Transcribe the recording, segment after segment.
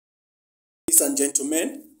Ladies and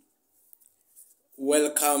gentlemen,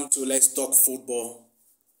 welcome to Let's Talk Football.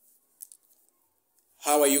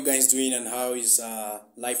 How are you guys doing and how is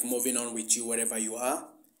life moving on with you wherever you are?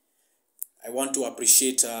 I want to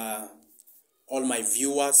appreciate all my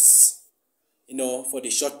viewers, for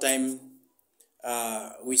the short time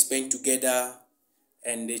we spent together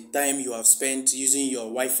and the time you have spent using your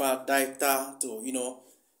Wi-Fi data to,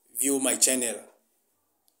 view my channel.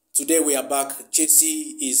 Today we are back.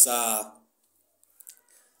 Chelsea is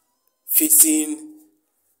facing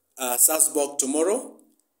Salzburg tomorrow.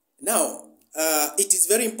 Now, it is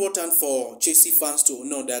very important for Chelsea fans to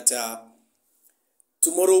know that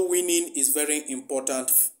tomorrow winning is very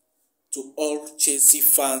important to all Chelsea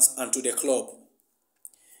fans and to the club.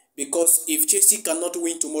 Because if Chelsea cannot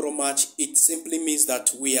win tomorrow match, it simply means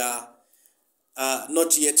that we are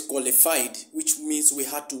not yet qualified, which means we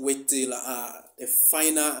had to wait till the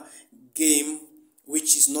final game,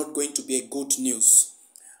 which is not going to be a good news.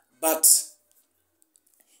 But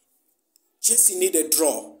Chelsea need a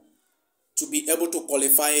draw to be able to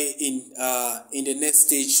qualify in the next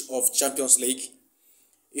stage of Champions League.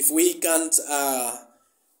 If we can't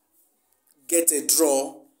get a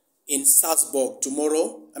draw in Salzburg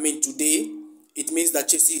today, it means that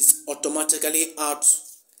Chelsea is automatically out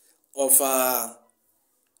of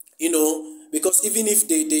because even if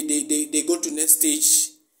they go to next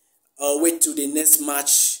stage or wait to the next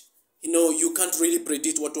match, you can't really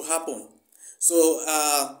predict what will happen. So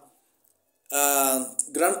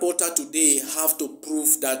Grant Potter today have to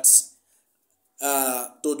prove that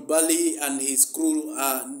Todd Bailey and his crew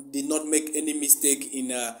did not make any mistake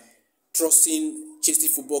in trusting Chelsea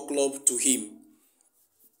Football Club to him.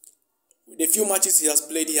 The few matches he has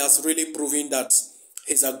played, he has really proven that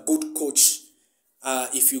he's a good coach.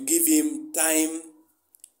 If you give him time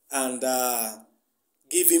and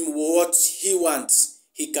give him what he wants,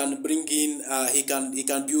 he can bring in, he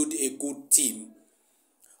can build a good team.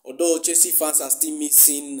 Although Chelsea fans are still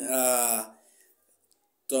missing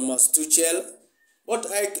Thomas Tuchel, but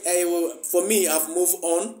for me, I've moved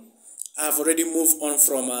on. I've already moved on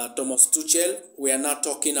from Thomas Tuchel. We are now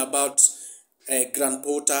talking about Grant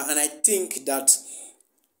Potter, and I think that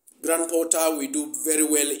Grant Potter will do very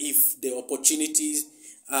well if the opportunities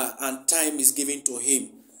and time is given to him.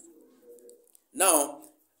 Now,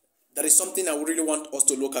 there is something I really want us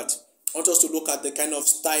to look at. I want us to look at the kind of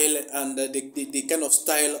style and the kind of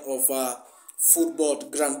style of football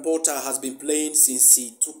Grant Potter has been playing since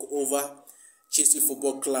he took over Chelsea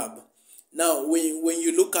Football Club. Now, when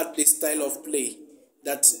you look at the style of play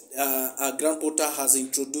that Grant Potter has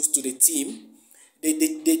introduced to the team,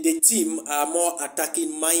 the team are more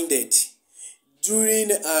attacking minded. During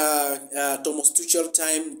Thomas Tuchel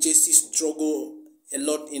time, Chelsea struggle a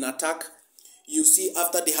lot in attack. You see,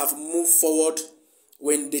 after they have moved forward,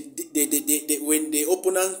 when the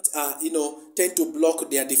opponent tend to block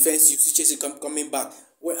their defense, you see Chelsea coming back.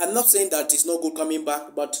 Well, I'm not saying that it's not good coming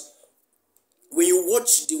back, but when you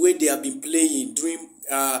watch the way they have been playing during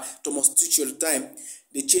Thomas Tuchel time,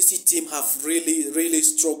 the Chelsea team have really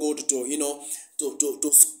struggled to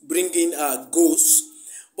bring in goals.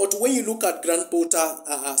 But when you look at Grant Potter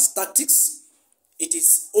tactics, it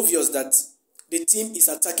is obvious that the team is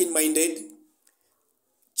attacking minded.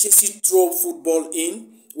 Chelsea throw football in.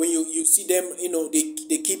 When you see them,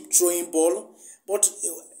 they keep throwing ball. But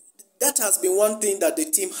that has been one thing that the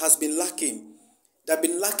team has been lacking. They've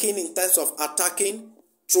been lacking in terms of attacking,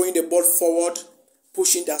 throwing the ball forward,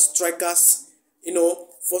 pushing their strikers,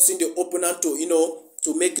 forcing the opponent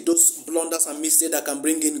to make those blunders and mistakes that can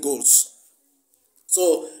bring in goals.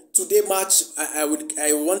 So today match, I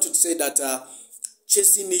want to say that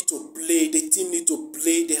Chelsea need to play. The team need to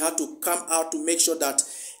play. They have to come out to make sure that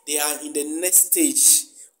they are in the next stage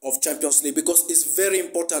of Champions League, because it's very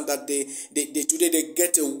important that today they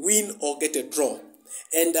get a win or get a draw.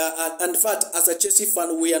 And in fact, as a Chelsea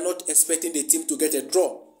fan, we are not expecting the team to get a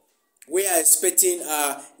draw. We are expecting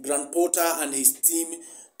Grant Potter and his team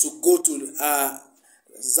to go to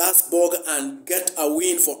Salzburg and get a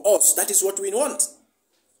win for us. That is what we want.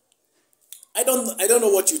 I don't know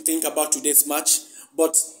what you think about today's match,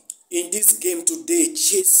 but in this game today,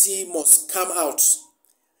 Chelsea must come out.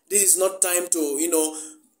 This is not time to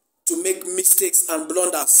make mistakes and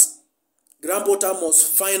blunders. Grant Potter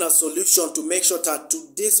must find a solution to make sure that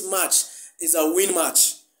today's match is a win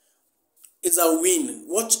match. It's a win.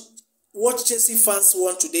 What Chelsea fans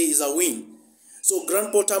want today is a win. So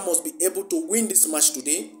Grant Potter must be able to win this match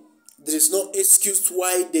today. There is no excuse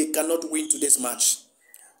why they cannot win today's match.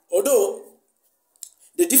 Although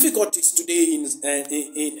the difficulties today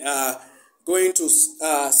in going to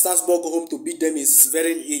Salzburg home to beat them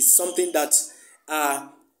is something that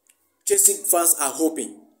Chelsea fans are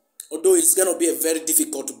hoping, although it's going to be a very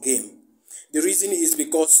difficult game. The reason is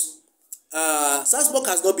because Salzburg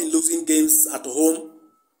has not been losing games at home.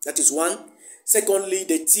 That is one. Secondly,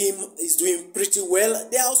 the team is doing pretty well.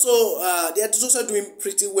 They are also doing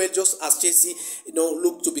pretty well, just as Chelsea,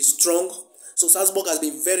 look to be strong. So Salzburg has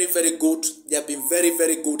been very, very good. They have been very,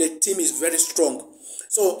 very good. The team is very strong.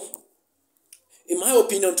 So, in my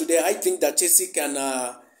opinion today, I think that Chelsea can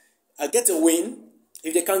get a win.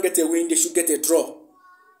 If they can't get a win, they should get a draw.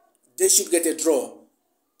 They should get a draw.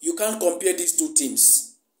 You can't compare these two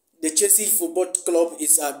teams. The Chelsea Football Club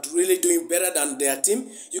is really doing better than their team.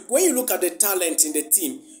 When you look at the talent in the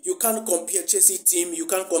team, you can't compare Chelsea team. You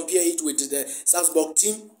can't compare it with the Salzburg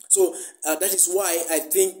team. So that is why I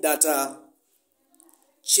think that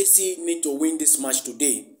Chelsea need to win this match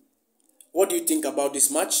today. What do you think about this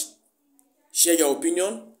match? Share your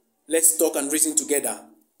opinion. Let's talk and reason together.